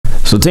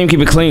So team, keep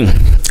it clean.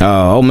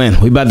 Oh man,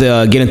 we about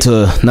to get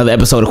into another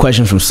episode of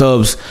questions from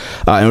subs.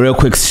 And real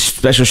quick,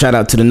 special shout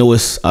out to the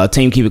newest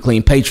team keep it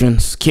clean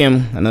patrons.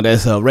 Kim, I know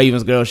that's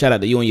Ravens girl. Shout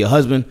out to you and your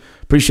husband.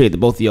 Appreciate the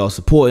both of y'all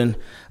supporting.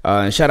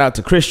 And shout out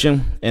to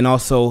Christian and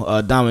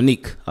also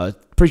Dominique.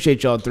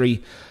 Appreciate y'all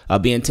three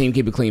being team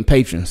keep it clean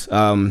patrons.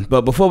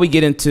 But before we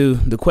get into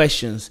the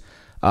questions,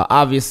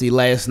 obviously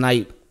last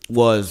night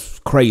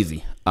was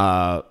crazy.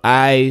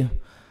 I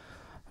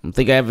don't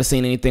think I ever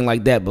seen anything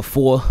like that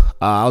before.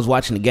 I was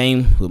watching the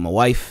game with my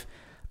wife,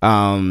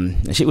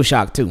 and she was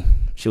shocked too.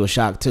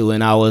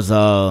 And I was,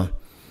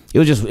 it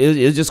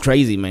was just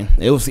crazy, man.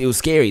 It was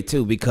scary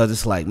too, because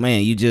it's like,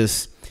 man, you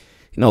just,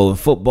 in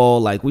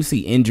football, like we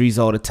see injuries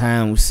all the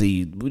time.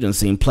 We done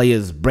seen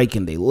players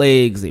breaking their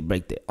legs, they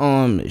break their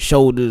arm, their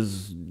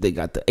shoulders, they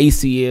got the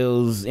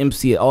ACLs,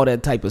 MCL, all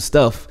that type of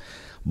stuff.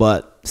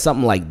 But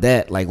something like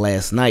that, like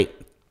last night,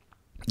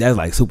 that's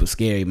like super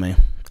scary, man.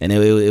 And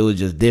it was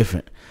just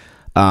different.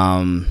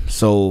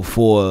 So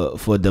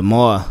for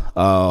Damar,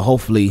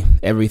 hopefully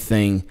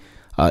everything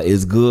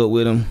is good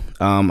with him.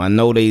 I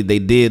know they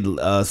did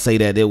say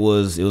that it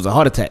was a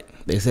heart attack.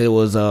 They said it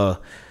was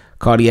a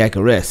cardiac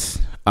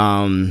arrest.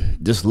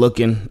 Just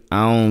looking,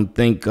 I don't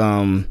think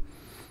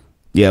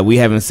we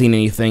haven't seen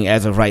anything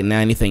as of right now,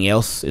 anything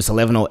else. It's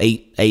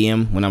 11:08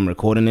 a.m. when I'm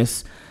recording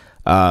this.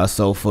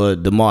 So for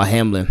Damar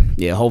Hamlin,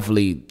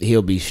 hopefully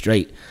he'll be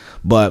straight.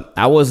 But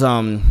I was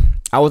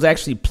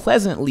actually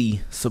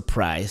pleasantly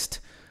surprised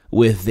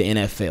with the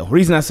NFL. The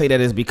reason I say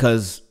that is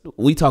because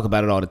we talk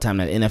about it all the time,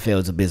 that NFL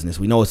is a business.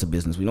 We know it's a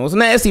business. We know it's a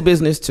nasty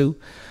business too.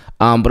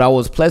 But I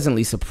was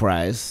pleasantly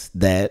surprised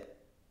that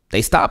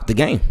they stopped the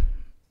game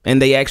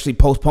and they actually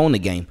postponed the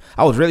game.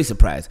 I was really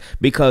surprised,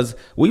 because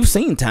we've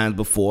seen times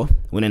before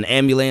when an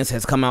ambulance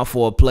has come out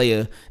for a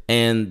player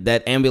and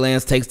that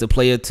ambulance takes the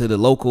player to the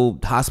local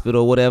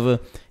hospital or whatever,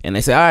 and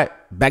they say, all right,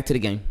 back to the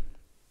game.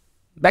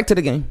 Back to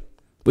the game.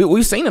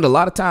 We've seen it a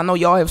lot of times. I know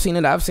y'all have seen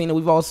it. I've seen it.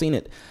 We've all seen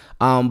it.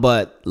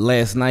 But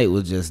last night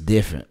was just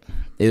different.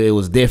 It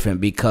was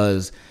different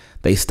because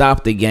they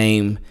stopped the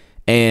game.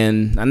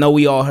 And I know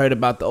we all heard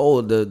about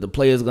the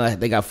players,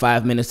 they got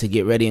 5 minutes to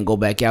get ready and go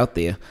back out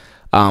there.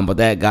 But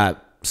that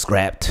got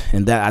scrapped.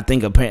 And that, I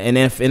think,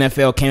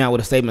 NFL came out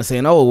with a statement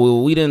saying, oh,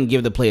 well, we didn't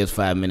give the players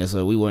 5 minutes,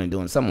 or we weren't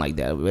doing something like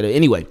that. But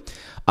anyway,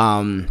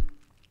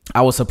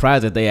 I was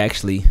surprised that they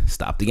actually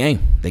stopped the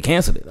game. They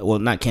canceled it. Well,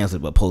 not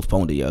canceled, but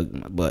postponed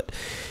it. But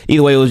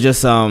either way, it was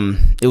just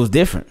it was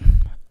different.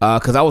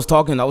 Because I was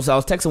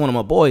texting one of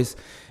my boys,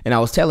 and I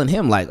was telling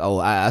him, like,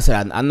 I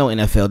said, I know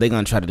NFL, they're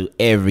gonna try to do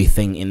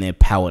everything in their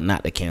power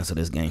not to cancel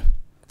this game.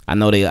 I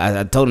know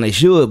I told them they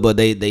should, but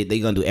they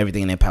gonna do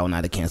everything in their power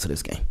not to cancel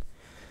this game.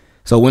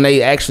 So when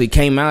they actually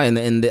came out,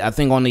 and I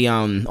think on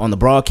the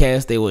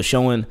broadcast they were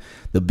showing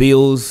the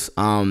Bills,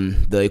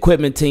 the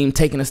equipment team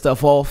taking the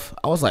stuff off,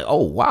 I was like,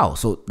 oh wow,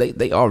 so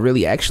they are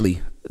really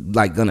actually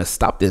like gonna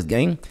stop this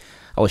game.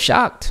 I was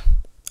shocked.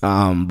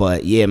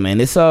 But yeah, man,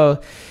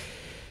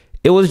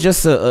 it was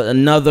just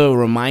another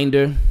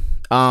reminder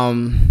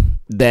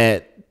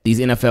that these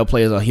NFL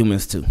players are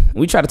humans too.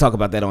 We try to talk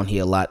about that on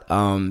here a lot,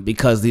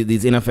 because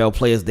these NFL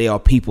players, they are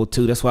people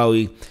too. That's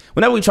why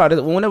whenever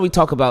we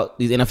talk about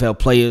these NFL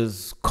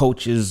players,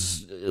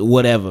 coaches,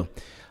 whatever,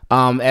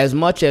 as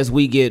much as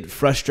we get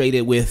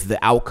frustrated with the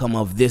outcome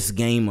of this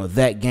game or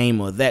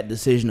that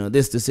decision or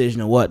this decision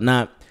or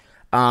whatnot,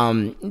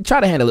 try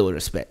to handle it with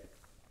respect,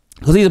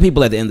 because these are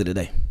people at the end of the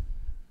day.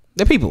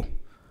 They're people.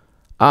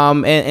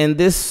 And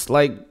this,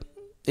 like,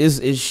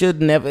 it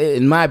should never,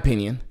 in my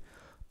opinion,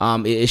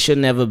 it should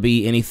never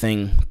be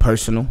anything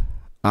personal.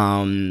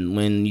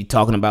 When you're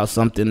talking about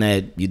something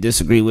that you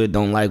disagree with,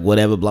 don't like,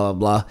 whatever, blah,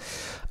 blah,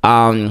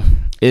 blah.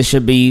 It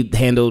should be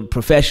handled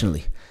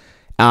professionally.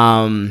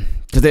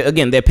 Because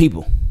they're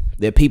people.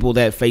 They're people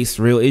that face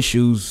real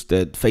issues,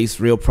 that face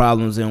real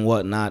problems and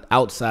whatnot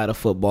outside of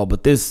football.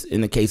 But this,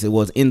 in the case, it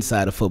was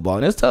inside of football,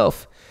 and it's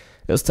tough.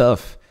 It was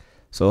tough.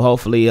 So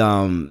hopefully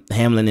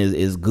Hamlin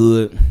is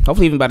good.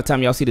 Hopefully even by the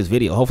time y'all see this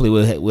video, hopefully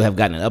we'll have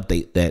gotten an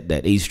update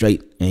that he's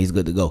straight and he's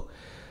good to go.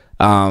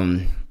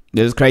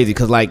 It's crazy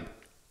because, like,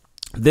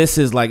 this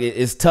is like,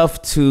 it's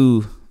tough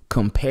to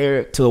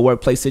compare it to a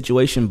workplace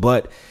situation,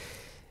 but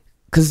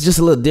because it's just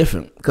a little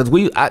different. Because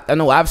I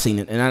know I've seen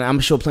it, and I'm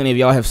sure plenty of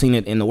y'all have seen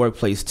it in the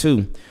workplace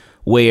too,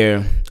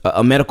 where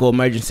a medical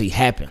emergency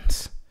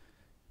happens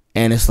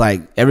and it's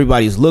like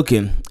everybody's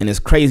looking and it's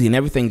crazy and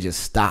everything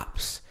just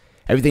stops.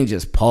 Everything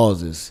just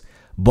pauses.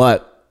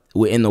 But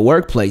in the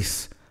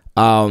workplace,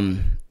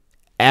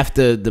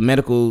 after the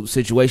medical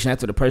situation,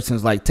 after the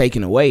person's like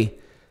taken away,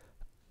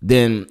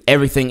 then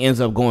everything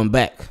ends up going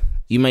back.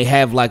 You may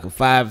have like a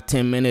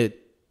 5-10 minute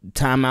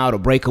timeout or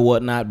break or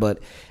whatnot,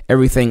 but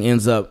everything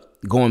ends up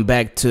going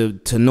back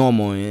to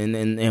normal,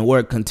 and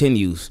work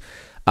continues.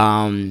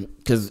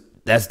 Because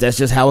that's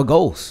just how it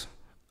goes.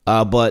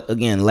 But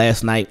again,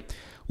 last night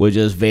was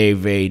just very,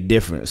 very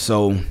different.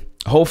 So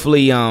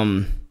hopefully,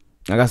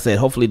 like I said,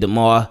 hopefully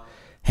Damar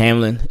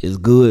Hamlin is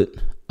good,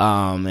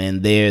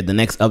 and the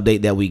next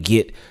update that we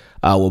get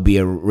will be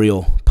a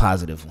real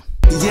positive one.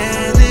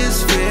 Yeah,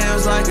 this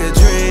feels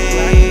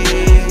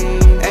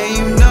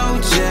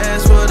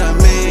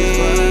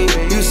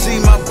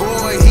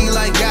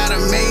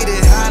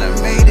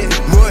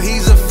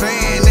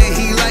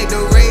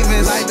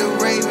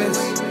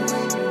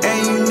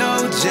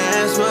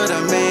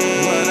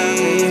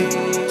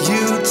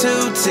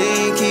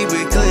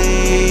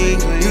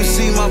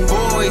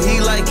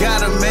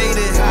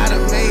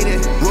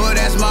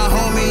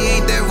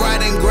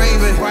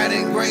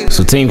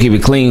Team, keep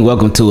it clean.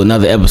 Welcome to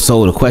another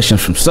episode of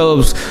Questions from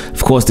Subs.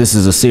 Of course, this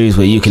is a series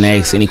where you can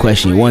ask any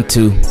question you want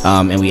to,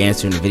 and we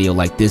answer in a video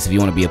like this if you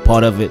want to be a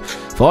part of it.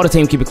 For all the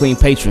Team Keep It Clean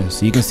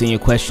patrons, you can send your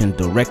question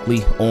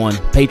directly on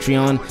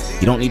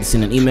Patreon. You don't need to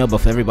send an email, but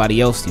for everybody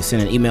else, you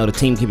send an email to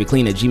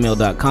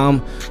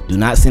teamkeepitclean@gmail.com. Do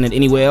not send it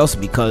anywhere else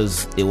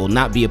because it will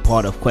not be a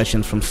part of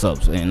Questions from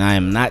Subs. And I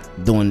am not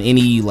doing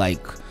any, I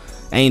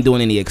ain't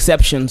doing any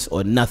exceptions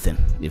or nothing.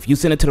 If you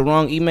send it to the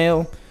wrong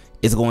email,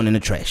 it's going in the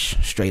trash,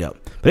 straight up.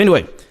 But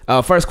anyway,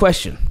 first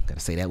question. Gotta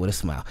say that with a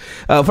smile.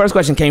 First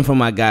question came from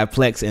my guy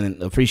Plex,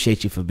 and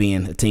appreciate you for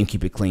being a Team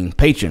Keep It Clean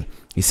patron.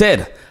 He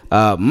said,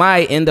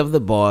 my end of the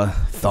bar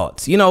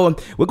thoughts. You know,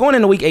 we're going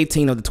into week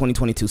 18 of the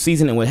 2022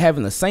 season, and we're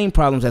having the same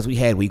problems as we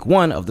had week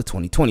 1 of the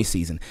 2020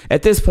 season.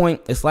 At this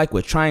point, it's like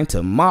we're trying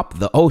to mop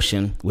the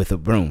ocean with a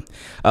broom.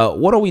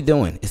 What are we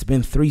doing? It's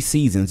been 3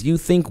 seasons. You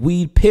think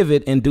we'd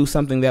pivot and do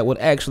something that would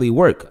actually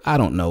work? I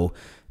don't know.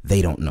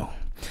 They don't know.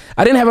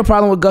 I didn't have a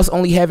problem with Gus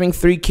only having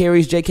 3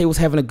 carries. JK was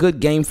having a good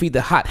game. Feed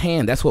the hot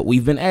hand. That's what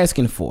we've been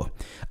asking for.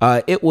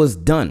 It was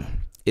done.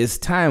 It's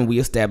time we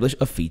establish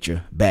a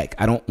feature back.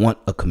 I don't want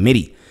a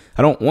committee.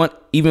 I don't want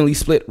evenly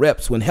split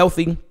reps. When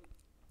healthy,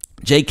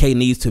 JK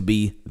needs to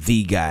be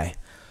the guy.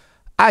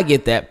 I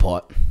get that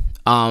part.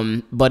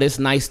 But it's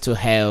nice to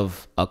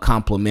have a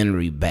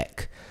complimentary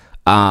back.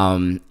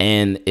 And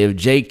if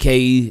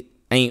JK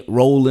ain't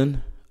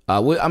rolling,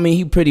 I mean,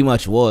 he pretty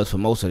much was for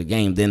most of the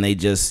game. Then they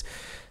just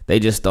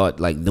start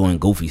doing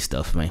goofy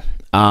stuff, man.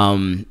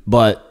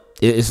 But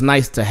it's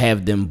nice to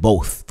have them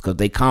both because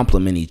they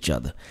complement each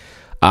other.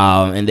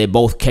 And they're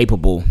both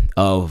capable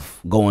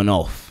of going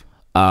off.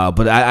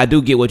 But I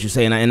do get what you're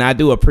saying, and I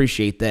do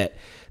appreciate that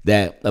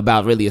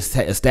about really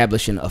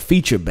establishing a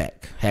feature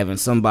back, having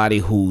somebody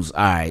who's,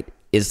 all right,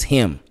 it's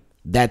him.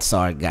 That's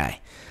our guy.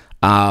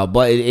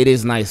 But it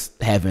is nice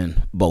having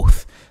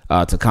both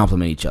to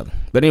complement each other.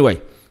 But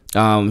anyway,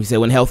 he said,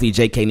 when healthy,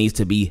 JK needs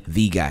to be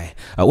the guy.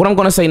 What I'm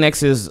going to say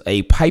next is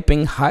a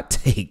piping hot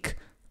take.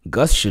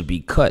 Gus should be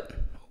cut.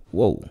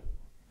 Whoa.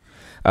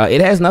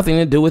 It has nothing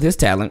to do with his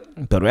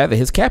talent, but rather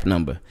his cap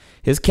number.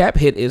 His cap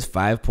hit is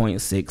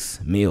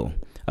 5.6 mil.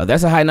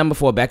 That's a high number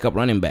for a backup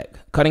running back.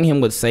 Cutting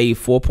him would save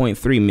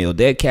 4.3 mil.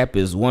 Dead cap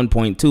is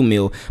 1.2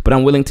 mil, but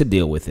I'm willing to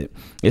deal with it.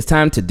 It's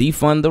time to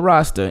defund the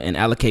roster and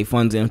allocate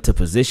funds into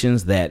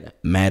positions that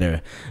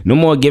matter. No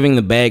more giving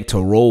the bag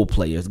to role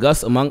players.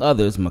 Gus, among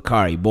others,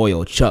 Makari,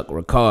 Boyle, Chuck,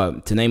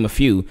 Ricard, to name a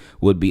few,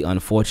 would be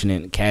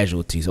unfortunate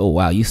casualties. Oh,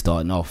 wow, you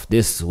starting off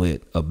this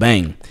with a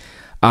bang.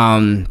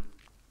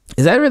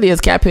 Is that really his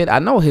cap hit? I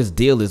know his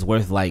deal is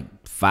worth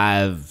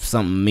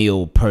 5-something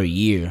mil per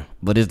year,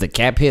 but is the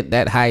cap hit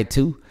that high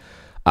too?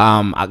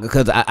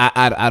 Because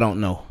I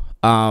don't know.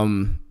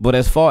 But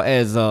as far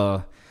as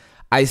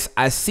I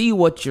see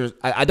what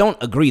I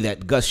don't agree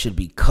that Gus should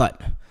be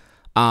cut.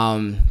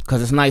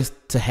 Because it's nice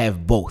to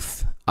have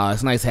both.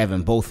 It's nice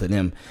having both of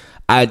them.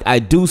 I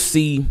do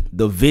see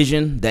the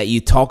vision that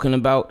you're talking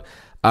about.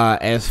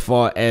 As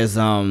far as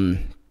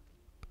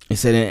he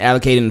said, in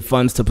allocating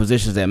funds to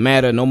positions that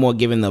matter. No more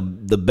giving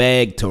the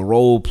bag to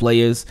role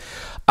players.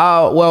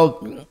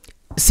 Well,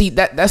 see,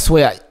 that's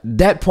where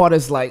that part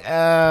is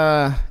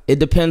it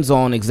depends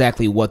on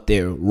exactly what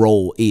their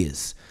role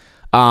is.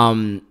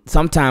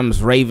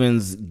 Sometimes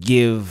Ravens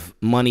give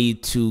money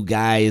to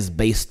guys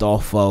based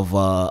off of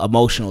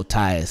emotional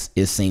ties,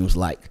 it seems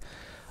like.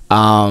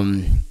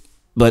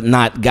 But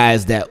not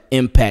guys that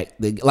impact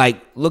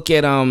look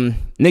at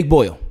Nick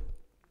Boyle.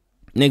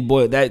 Nick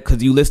Boyle, that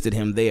because you listed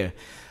him there.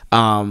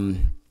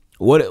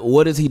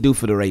 What does he do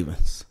for the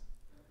Ravens?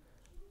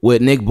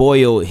 With Nick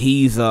Boyle,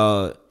 he's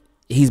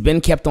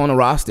been kept on the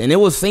roster, and it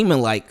was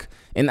seeming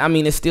and I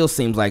mean, it still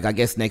seems I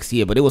guess next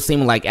year, but it was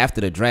seeming after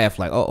the draft,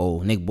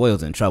 Nick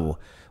Boyle's in trouble.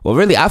 Well,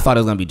 really, I thought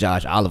it was gonna be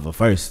Josh Oliver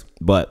first,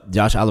 but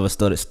Josh Oliver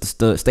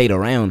stayed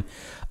around.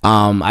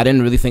 I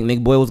didn't really think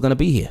Nick Boyle was gonna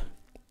be here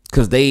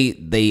because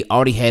they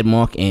already had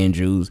Mark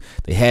Andrews,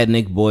 they had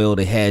Nick Boyle,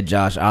 they had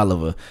Josh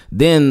Oliver.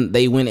 Then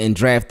they went and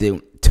drafted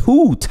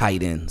 2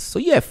 tight ends. So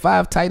you have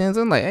 5 tight ends.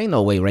 I'm ain't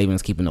no way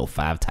Ravens keeping no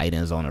 5 tight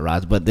ends on the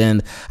roster. But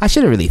then I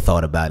should have really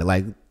thought about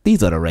it.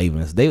 These are the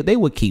Ravens. They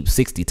would keep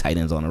 60 tight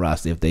ends on the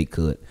roster if they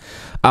could.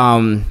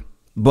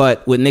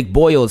 But with Nick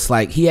Boyle, it's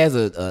he has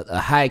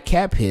a high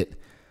cap hit,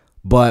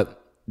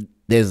 but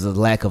there's a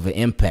lack of an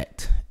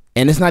impact.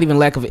 And it's not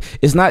even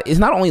it's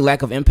not only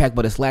lack of impact,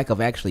 but it's lack of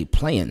actually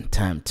playing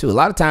time too. A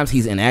lot of times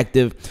he's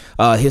inactive.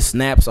 His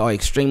snaps are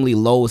extremely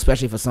low,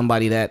 especially for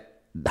somebody that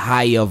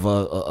high of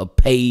a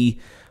pay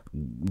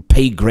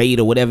grade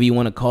or whatever you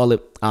want to call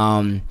it.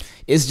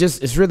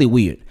 It's really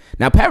weird.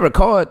 Now, Pat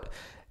Ricard,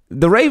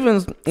 the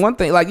Ravens, one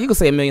thing, you can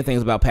say a million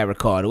things about Pat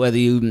Ricard, whether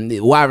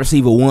you wide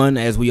receiver 1,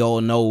 as we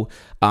all know,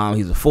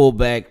 he's a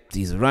fullback,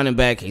 he's a running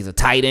back, he's a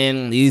tight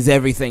end, he's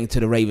everything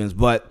to the Ravens.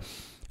 But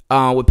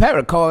with Pat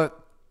Ricard,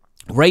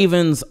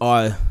 Ravens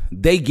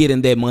they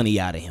getting their money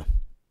out of him.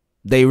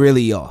 They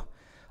really are.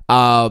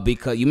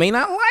 Because you may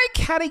not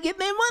like how they get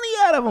their money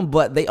out of him,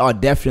 but they are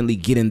definitely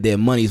getting their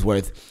money's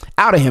worth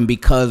out of him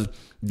because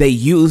they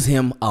use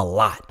him a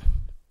lot.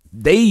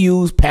 They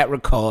use Pat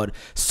Ricard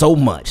so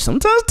much,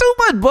 sometimes too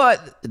much,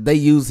 but they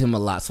use him a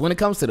lot. So when it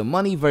comes to the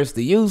money versus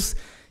the use,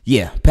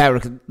 yeah, Pat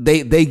Ricard,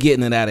 they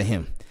getting it out of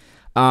him.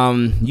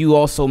 You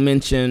also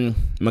mentioned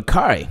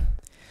Macari.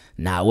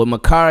 Now with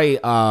Macari,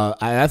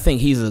 I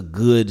think he's a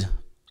good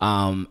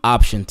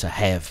option to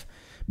have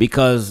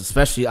because,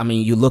 especially, I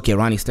mean, you look at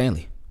Ronnie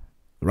Stanley.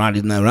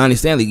 Ronnie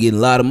Stanley getting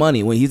a lot of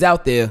money when he's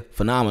out there,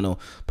 phenomenal.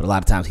 But a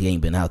lot of times he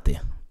ain't been out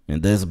there.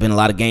 And there's been a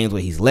lot of games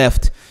where he's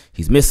left.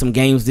 He's missed some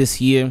games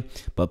this year.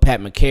 But Pat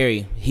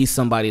McCary, he's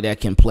somebody that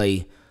can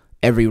play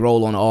every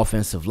role on the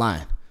offensive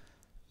line.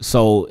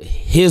 So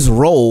his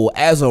role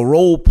as a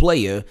role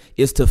player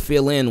is to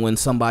fill in when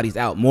somebody's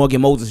out. Morgan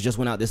Moses just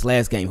went out this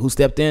last game. Who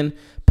stepped in?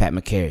 Pat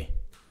McCary.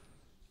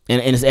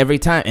 And it's every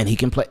time. And he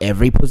can play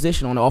every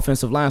position on the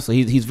offensive line. So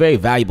he's very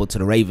valuable to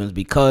the Ravens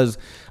because,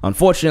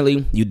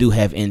 unfortunately, you do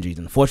have injuries.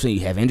 Unfortunately,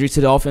 you have injuries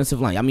to the offensive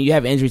line. I mean, you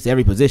have injuries to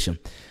every position.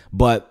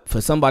 But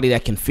for somebody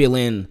that can fill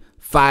in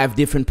 5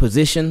 different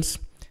positions,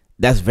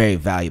 that's very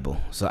valuable.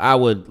 So I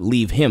would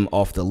leave him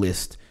off the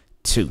list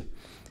too.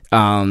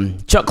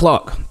 Chuck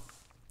Clark.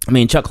 I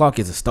mean, Chuck Clark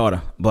is a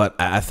starter, but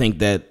I think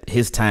that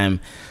his time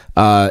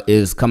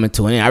is coming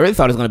to an end. I really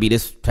thought it was going to be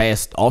this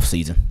past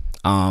offseason.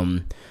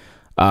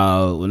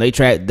 When they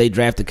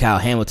drafted Kyle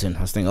Hamilton,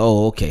 I was thinking,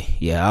 oh, okay,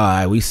 yeah, all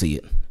right, we see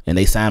it. And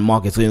they signed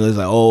Marcus Williams. It was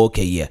like, oh,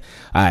 okay, yeah,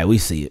 all right, we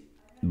see it.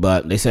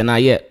 But they said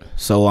not yet.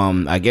 So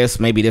I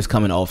guess maybe this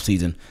coming off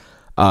season,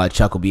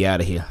 Chuck will be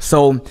out of here.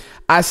 So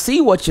I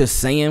see what you're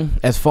saying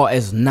as far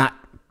as not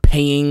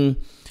paying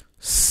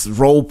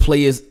role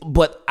players,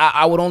 but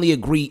I would only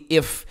agree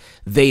if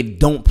they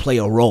don't play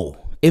a role,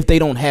 if they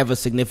don't have a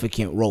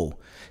significant role.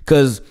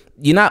 Because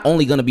you're not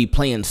only going to be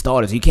playing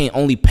starters. You can't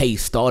only pay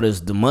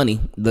starters the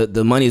money.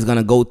 The money is going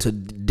to go to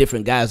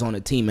different guys on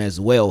the team as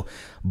well.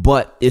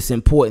 But it's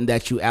important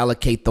that you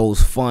allocate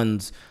those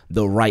funds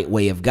the right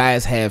way. If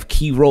guys have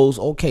key roles,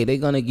 okay, they're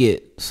going to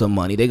get some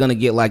money. They're going to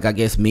get, like, I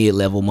guess,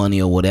 mid-level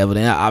money or whatever.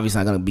 They're obviously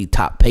not going to be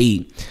top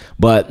paid,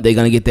 but they're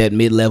going to get that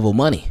mid-level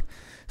money.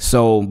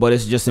 So, but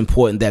it's just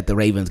important that the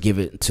Ravens give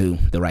it to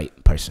the right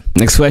person.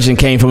 Next question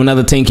came from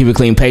another Team Keep It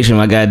Clean patron,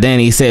 my guy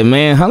Danny. He said,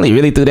 man, Huntley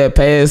really threw that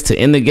pass to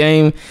end the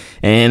game,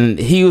 and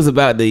he was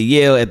about to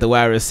yell at the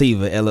wide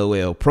receiver,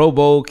 LOL. Pro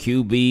Bowl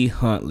QB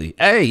Huntley.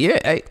 Hey, yeah,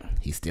 hey.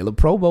 He's still a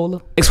Pro Bowler.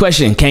 Next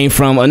question came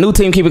from a new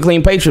Team Keep It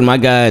Clean patron, my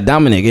guy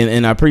Dominic,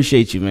 and I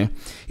appreciate you, man.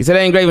 He said,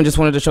 hey, Ingraven, just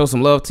wanted to show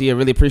some love to you. I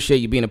really appreciate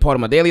you being a part of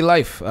my daily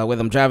life,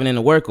 whether I'm driving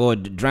into work or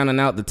drowning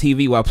out the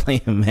TV while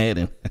playing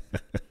Madden.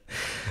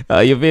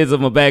 Your vids are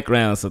my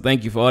background, so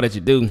thank you for all that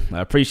you do. I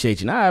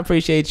appreciate you. Nah, I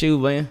appreciate you,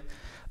 man.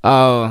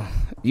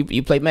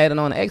 You play Madden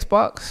on the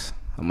Xbox?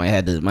 I might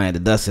have to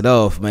dust it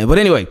off, man. But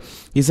anyway,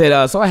 he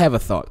said, so I have a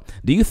thought.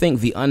 Do you think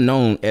the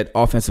unknown at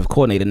offensive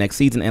coordinator next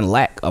season and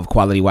lack of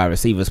quality wide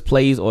receivers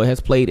plays or has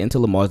played into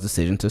Lamar's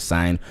decision to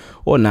sign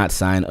or not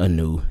sign a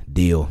new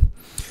deal?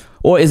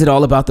 Or is it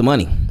all about the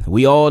money?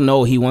 We all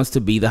know he wants to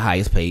be the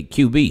highest paid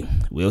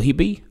QB. Will he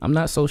be? I'm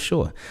not so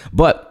sure.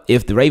 But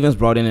if the Ravens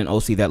brought in an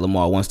OC that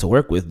Lamar wants to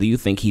work with, do you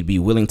think he'd be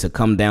willing to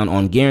come down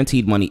on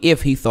guaranteed money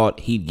if he thought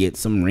he'd get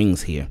some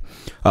rings here?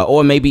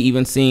 Or maybe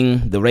even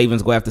seeing the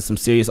Ravens go after some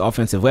serious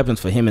offensive weapons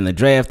for him in the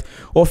draft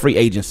or free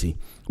agency.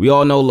 We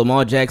all know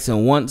Lamar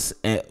Jackson wants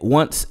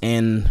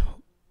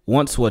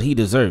what he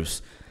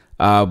deserves.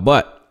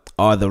 But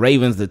are the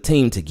Ravens the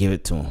team to give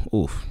it to him?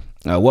 Oof.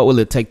 What will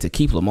it take to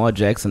keep Lamar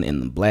Jackson in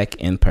the black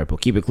and purple?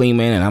 Keep it clean,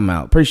 man, and I'm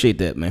out. Appreciate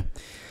that, man.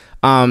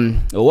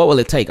 What will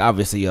it take?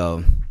 Obviously,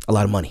 a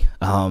lot of money.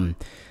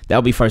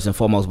 That'll be first and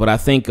foremost. But I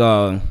think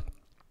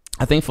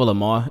for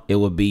Lamar, it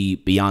would be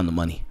beyond the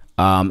money.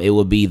 It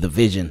would be the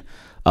vision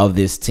of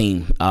this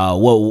team.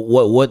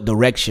 What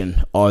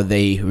direction are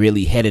they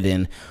really headed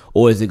in,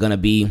 or is it going to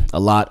be a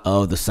lot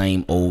of the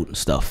same old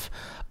stuff?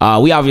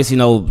 We obviously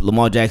know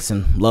Lamar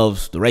Jackson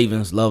loves the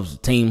Ravens, loves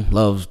the team,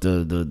 loves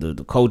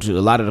the coach, a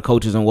lot of the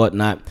coaches and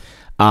whatnot.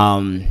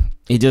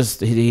 He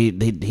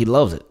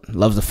loves it,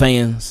 loves the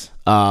fans.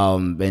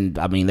 And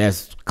I mean,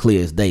 that's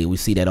clear as day. We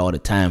see that all the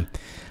time.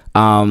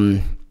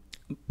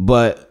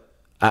 But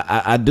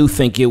I do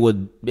think it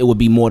would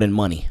be more than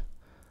money.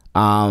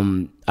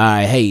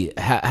 Hey,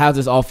 how's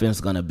this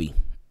offense gonna be?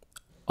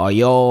 Are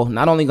y'all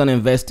not only gonna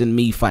invest in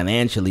me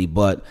financially,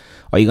 but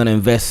are you gonna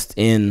invest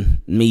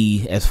in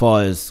me as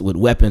far as with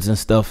weapons and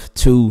stuff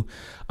too?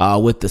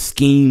 With the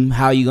scheme,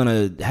 how you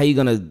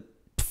gonna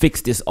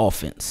fix this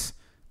offense?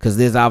 Because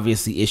there's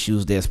obviously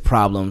issues, there's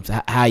problems.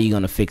 How are you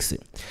gonna fix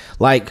it?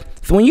 Like,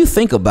 when you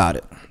think about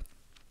it,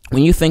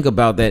 when you think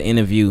about that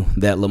interview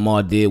that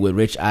Lamar did with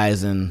Rich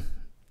Eisen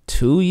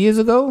 2 years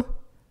ago,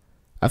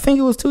 I think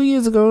it was 2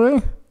 years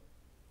ago,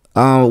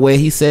 right? Where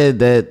he said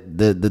that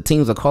the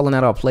teams are calling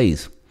out our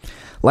plays.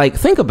 Like,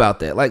 think about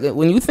that. Like,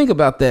 when you think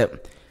about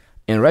that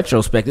in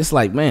retrospect, it's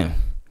like, man,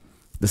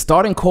 the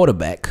starting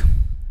quarterback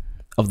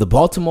of the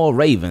Baltimore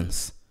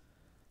Ravens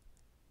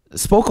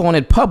spoke on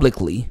it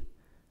publicly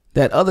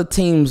that other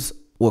teams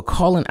were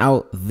calling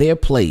out their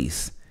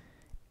plays.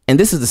 And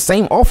this is the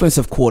same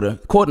offensive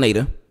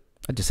coordinator.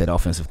 I just said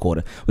offensive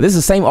coordinator. But this is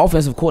the same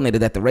offensive coordinator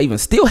that the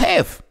Ravens still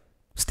have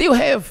still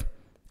have,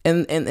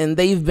 and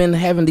they've been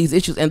having these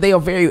issues, and they are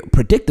very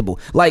predictable.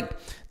 Like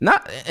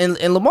and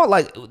Lamar,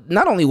 like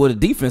not only were the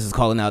defenses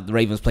calling out the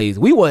Ravens plays,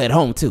 we were at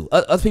home too.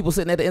 Us people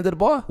sitting at the end of the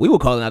bar, we were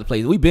calling out the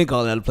plays. We've been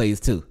calling out the plays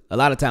too. A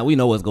lot of time we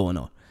know what's going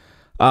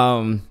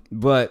on.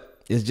 But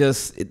it's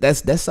just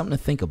that's something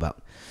to think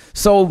about.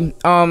 So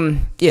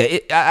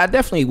I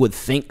definitely would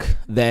think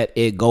that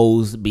it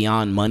goes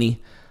beyond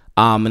money.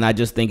 And I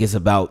just think it's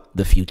about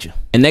the future.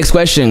 And next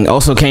question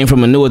also came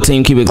from a newer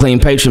Team Keep It Clean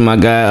patron, my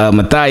guy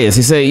Matthias.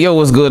 He said, yo,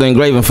 what's good,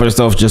 Ingraven?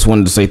 First off, just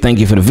wanted to say thank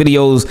you for the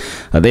videos.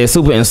 They're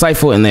super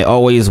insightful and they're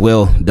always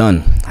well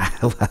done.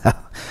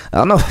 I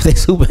don't know if they're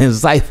super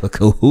insightful,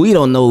 cause we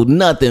don't know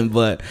nothing,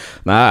 but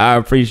I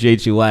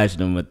appreciate you watching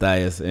them,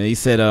 Matthias. And he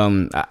said,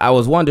 I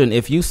was wondering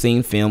if you've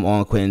seen film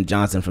on Quentin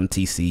Johnston from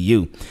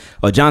TCU,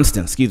 or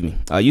Johnston, excuse me.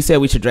 You said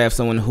we should draft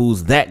someone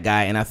who's that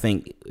guy, and I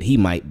think he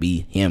might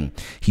be him.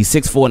 He's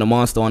 6'4" and a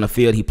monster on the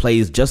field. He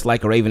plays just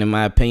like a Raven, in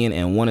my opinion,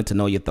 and wanted to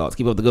know your thoughts.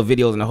 Keep up the good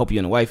videos, and I hope you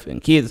and the wife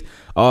and kids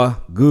are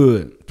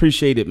good.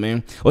 Appreciate it,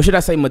 man. Or should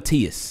I say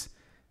Matthias?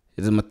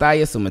 Is it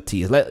Matthias or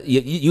Matthias?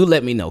 You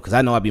let me know, because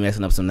I know I'll be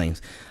messing up some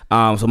names.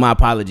 So my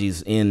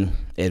apologies in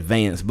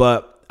advance.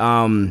 But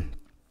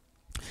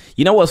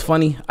you know what's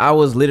funny? I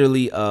was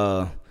literally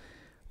because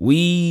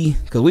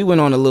we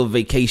went on a little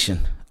vacation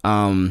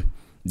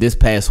this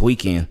past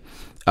weekend.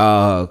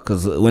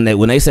 Because when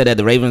they said that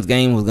the Ravens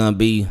game was gonna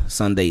be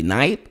Sunday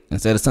night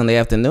instead of Sunday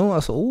afternoon, I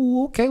said,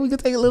 "Ooh, okay, we can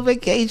take a little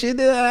vacation.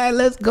 All right,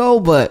 let's go."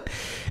 But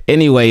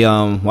anyway,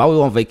 while we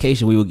were on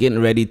vacation, we were getting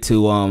ready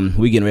to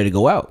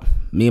go out.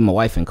 Me and my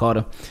wife and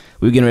Carter,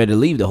 we were getting ready to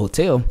leave the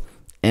hotel,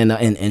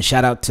 and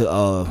shout out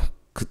to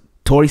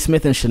Torrey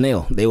Smith and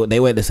Chanel. They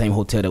were at the same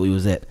hotel that we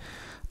was at,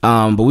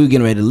 but we were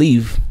getting ready to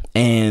leave,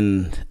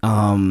 and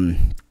I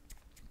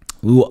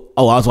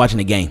was watching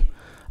the game.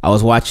 I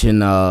was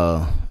watching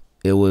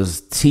it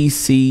was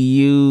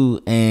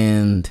TCU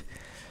and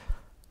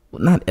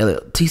not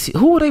TCU.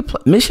 Who were they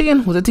play?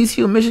 Michigan? Was it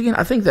TCU and Michigan?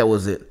 I think that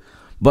was it.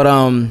 But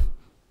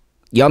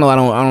y'all know I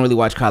don't really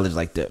watch college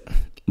like that.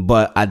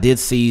 But I did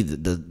see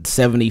the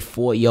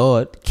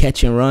 74-yard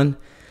catch and run.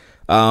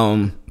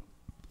 And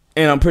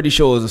I'm pretty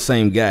sure it was the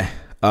same guy,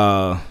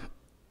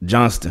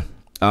 Johnston,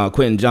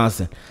 Quentin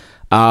Johnston.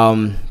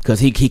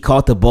 Because he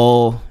caught the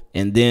ball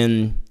and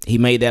then he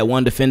made that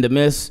one defender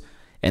miss,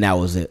 and that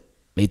was it.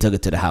 He took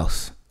it to the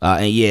house.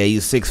 And yeah,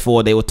 he's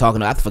 6'4". They were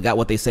talking. I forgot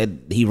what they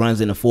said. He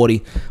runs in the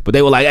 40, but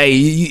they were like,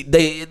 "Hey,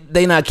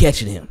 they not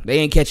catching him. They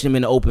ain't catching him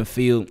in the open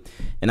field."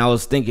 And I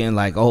was thinking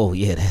like, "Oh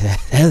yeah,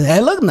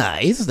 that look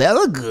nice. That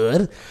look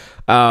good."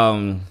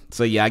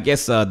 So yeah, I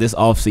guess this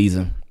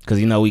offseason, because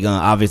you know we're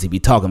gonna obviously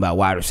be talking about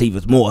wide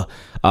receivers more.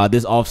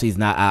 This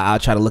offseason, I'll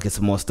try to look at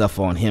some more stuff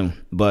on him.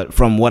 But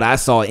from what I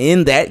saw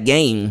in that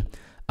game,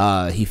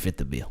 he fit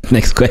the bill.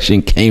 Next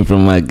question came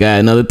from my guy,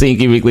 another Team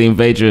Keep It Clean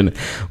patron,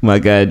 my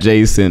guy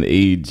Jason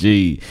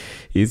E.G.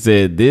 He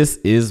said, "This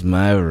is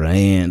my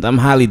rant. I'm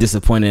highly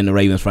disappointed in the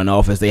Ravens front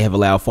office. They have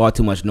allowed far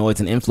too much noise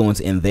and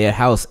influence in their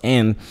house,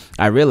 and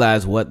I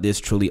realize what this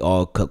truly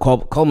all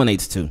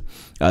culminates to.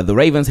 The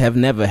Ravens have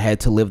never had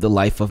to live the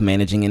life of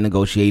managing and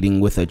negotiating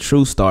with a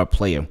true star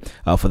player.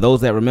 For those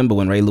that remember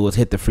when Ray Lewis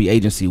hit the free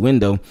agency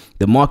window,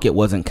 the market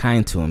wasn't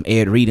kind to him.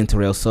 Ed Reed and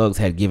Terrell Suggs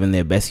had given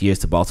their best years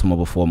to Baltimore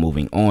before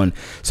moving on.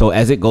 So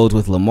as it goes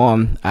with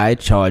Lamar, I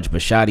charge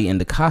Bisciotti and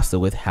DeCosta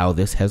with how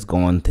this has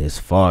gone this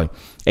far.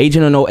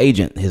 Agent or no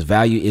agent, his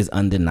value is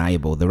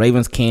undeniable. The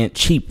Ravens can't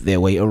cheap their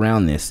way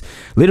around this.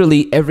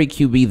 Literally every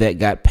QB that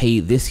got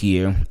paid this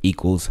year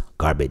equals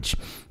garbage.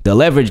 The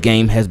leverage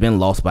game has been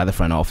lost by the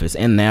front office,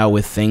 and now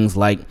with things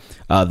like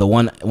the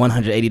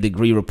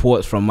 180-degree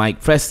reports from Mike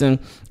Preston,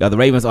 the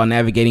Ravens are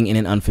navigating in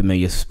an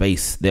unfamiliar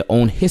space. Their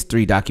own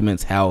history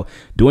documents how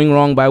doing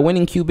wrong by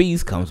winning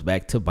QBs comes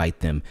back to bite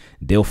them.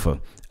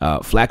 Dilfer.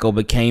 Flacco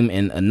became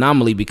an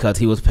anomaly because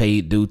he was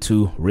paid due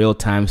to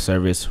real-time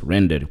service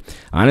rendered.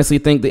 I honestly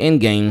think the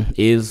end game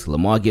is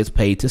Lamar gets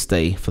paid to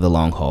stay for the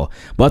long haul,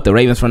 but the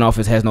Ravens front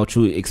office has no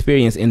true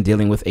experience in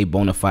dealing with a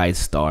bona fide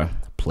star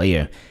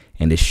player,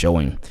 and it's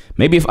showing.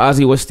 Maybe if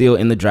Ozzie was still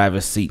in the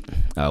driver's seat,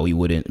 we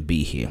wouldn't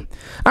be here.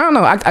 I don't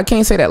know. I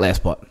can't say that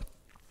last part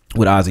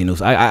with Ozzie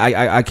news.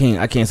 I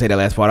can't say that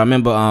last part. I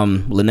remember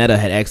Lynetta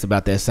had asked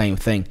about that same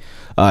thing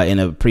in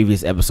a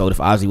previous episode,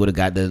 if Ozzie would have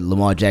got the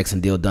Lamar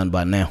Jackson deal done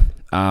by now.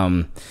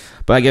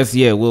 But I guess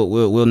yeah,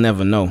 we'll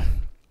never know.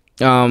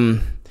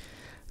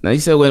 Now you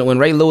said when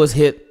Ray Lewis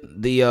hit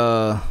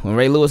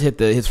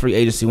his free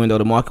agency window,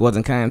 the market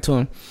wasn't kind to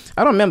him.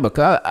 I don't remember.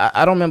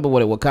 I don't remember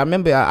what it was. I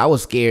remember I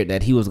was scared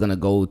that he was gonna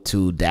go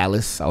to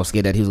Dallas. I was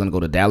scared that he was gonna go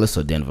to Dallas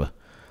or Denver.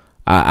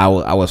 I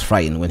was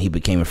frightened when he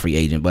became a free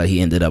agent, but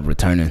he ended up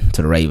returning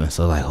to the Ravens.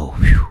 So like, oh,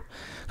 whew.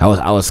 I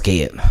was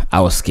scared.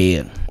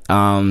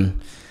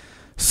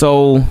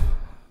 So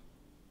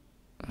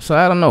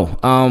I don't know.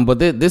 But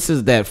this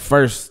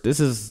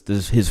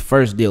is his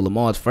first deal,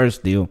 Lamar's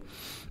first deal.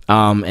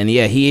 And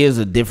yeah, he is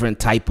a different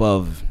type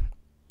of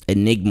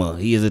enigma.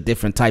 He is a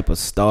different type of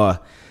star.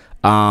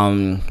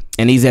 And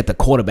he's at the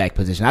quarterback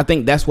position. I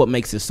think that's what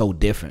makes it so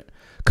different.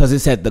 because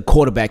it's at the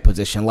quarterback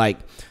position. Like,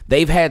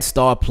 they've had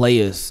star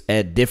players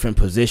at different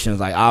positions.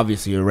 Like,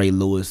 obviously, Ray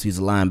Lewis, he's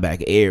a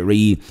linebacker. Ed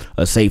Reed,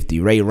 a safety.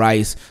 Ray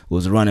Rice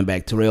was a running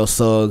back. Terrell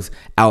Suggs,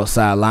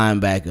 outside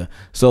linebacker.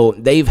 So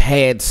they've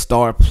had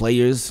star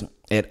players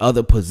at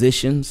other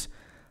positions,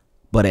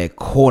 but at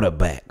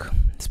quarterback,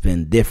 it's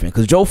been different.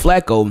 Because Joe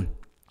Flacco,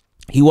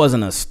 he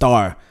wasn't a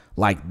star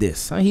like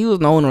this. He was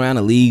known around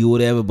the league or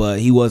whatever, but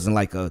he wasn't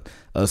like a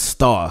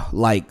star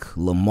like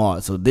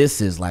Lamar. So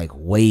this is like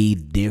way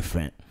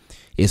different.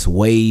 It's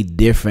way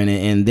different.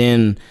 And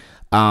then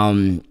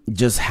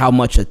just how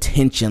much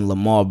attention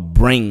Lamar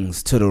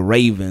brings to the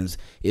Ravens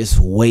is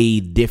way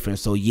different.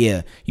 So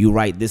yeah, you're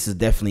right. This is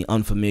definitely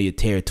unfamiliar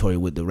territory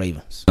with the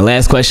Ravens. The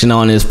last question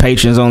on this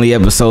patrons only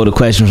episode of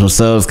Questions from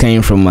Subs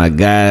came from my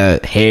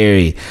guy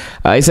Harry.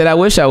 He said, I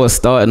wish I was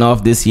starting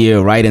off this year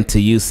writing to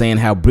you saying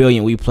how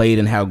brilliant we played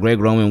and how Greg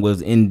Roman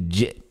was I don't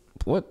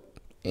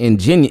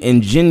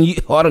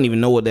even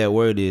know what that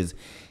word is.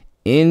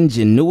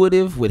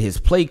 Ingenuitive with his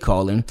play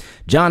calling.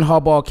 John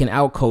Harbaugh can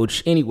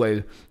outcoach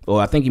anyway, or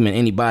I think he meant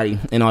anybody,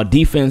 and our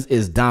defense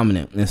is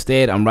dominant.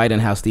 Instead, I'm writing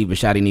how Steve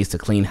Bisciotti needs to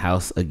clean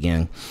house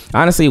again.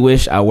 I honestly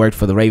wish I worked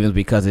for the Ravens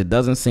because it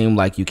doesn't seem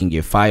like you can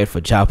get fired for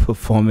job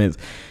performance,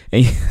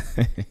 and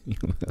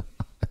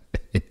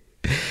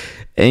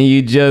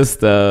you just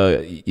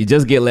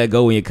get let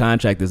go when your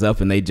contract is up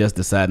and they just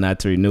decide not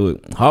to renew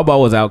it. Harbaugh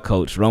was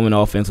outcoached. Roman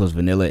offense was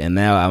vanilla, and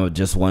now I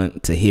just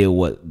want to hear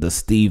what the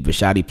Steve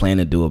Bisciotti plan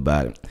to do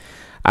about it.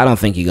 I don't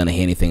think you're going to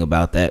hear anything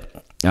about that.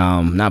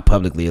 Not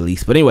publicly at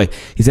least. But anyway,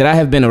 he said, I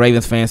have been a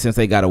Ravens fan since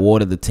they got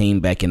awarded the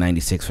team back in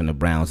 '96 from the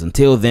Browns.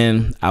 Until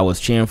then, I was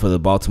cheering for the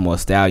Baltimore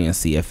Stallions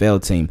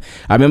CFL team.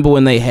 I remember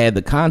when they had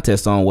the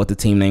contest on what the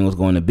team name was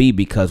going to be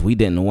because we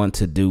didn't want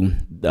to do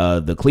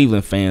the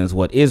Cleveland fans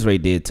what Israel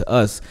did to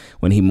us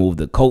when he moved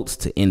the Colts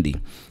to Indy.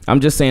 I'm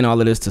just saying all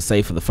of this to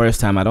say for the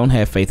first time, I don't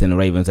have faith in the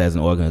Ravens as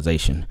an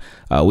organization.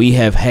 We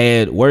have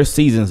had worse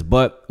seasons,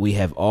 but we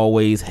have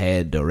always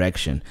had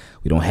direction.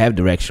 We don't have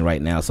direction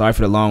right now. Sorry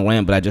for the long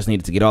rant, but I just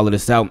needed to get all of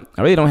this out.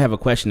 I really don't have a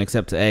question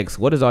except to ask,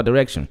 what is our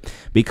direction?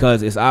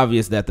 Because it's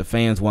obvious that the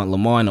fans want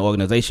Lamar and the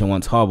organization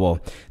wants Harbaugh.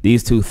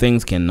 These two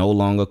things can no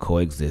longer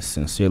coexist.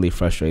 Sincerely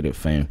frustrated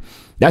fan.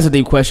 That's a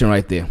deep question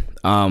right there.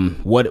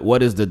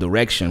 What is the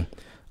direction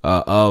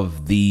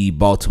of the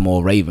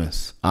Baltimore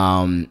Ravens?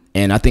 And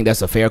I think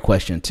that's a fair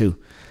question too,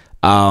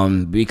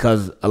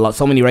 because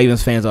so many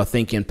Ravens fans are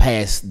thinking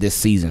past this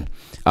season,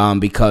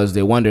 because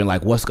they're wondering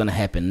like what's going to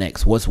happen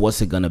next.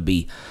 What's it going to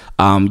be?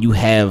 You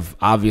have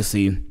all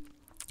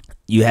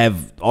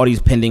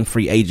these pending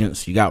free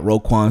agents. You got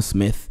Roquan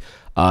Smith.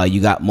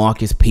 You got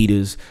Marcus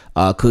Peters.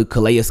 Could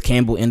Calais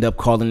Campbell end up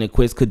calling it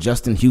quits? Could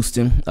Justin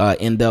Houston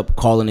end up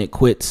calling it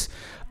quits?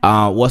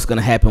 What's going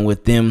to happen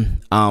with them?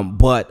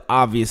 But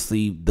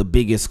obviously the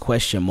biggest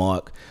question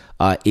mark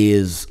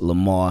is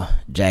Lamar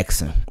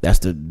Jackson. That's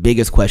the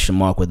biggest question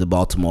mark with the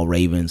Baltimore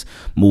Ravens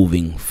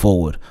moving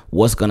forward.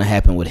 What's going to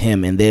happen with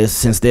him? And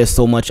since there's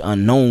so much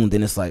unknown,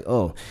 then it's like,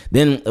 oh,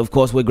 then of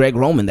course with Greg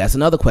Roman, that's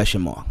another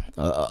question mark.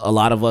 A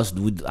lot of us,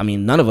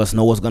 none of us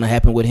know what's going to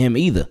happen with him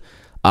either.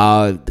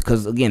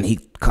 Because again,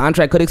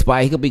 contract could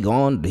expire, he could be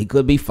gone, he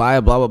could be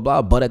fired, blah, blah,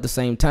 blah. But at the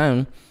same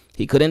time,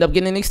 he could end up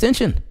getting an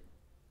extension.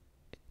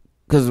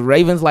 Because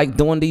Ravens like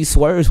doing these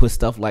swerves with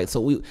stuff like,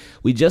 so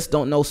we just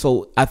don't know.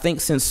 So I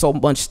think since so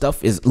much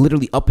stuff is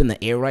literally up in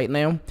the air right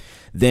now,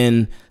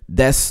 then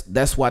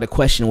that's why the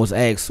question was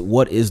asked,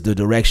 what is the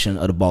direction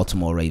of the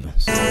Baltimore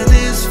Ravens?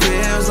 This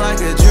feels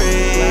like a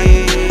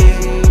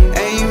dream,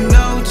 and you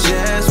know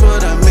just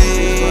what I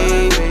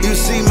mean. You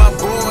see my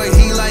boy,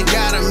 he like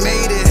gotta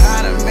made it.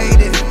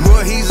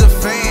 Boy, he's a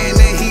fan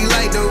and he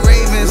like the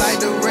Ravens,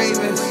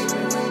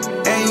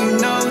 and you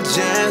know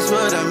just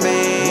what I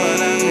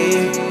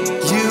mean.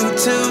 You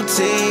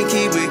team,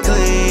 keep it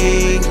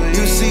clean.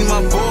 You see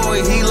my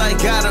boy, he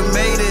like gotta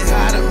made it.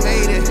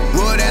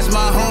 Boy, that's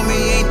my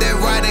homie, ain't that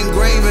right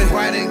engraving.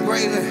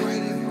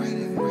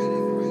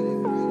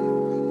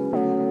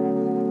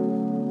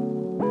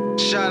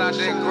 Shout out to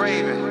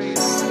Ingraven.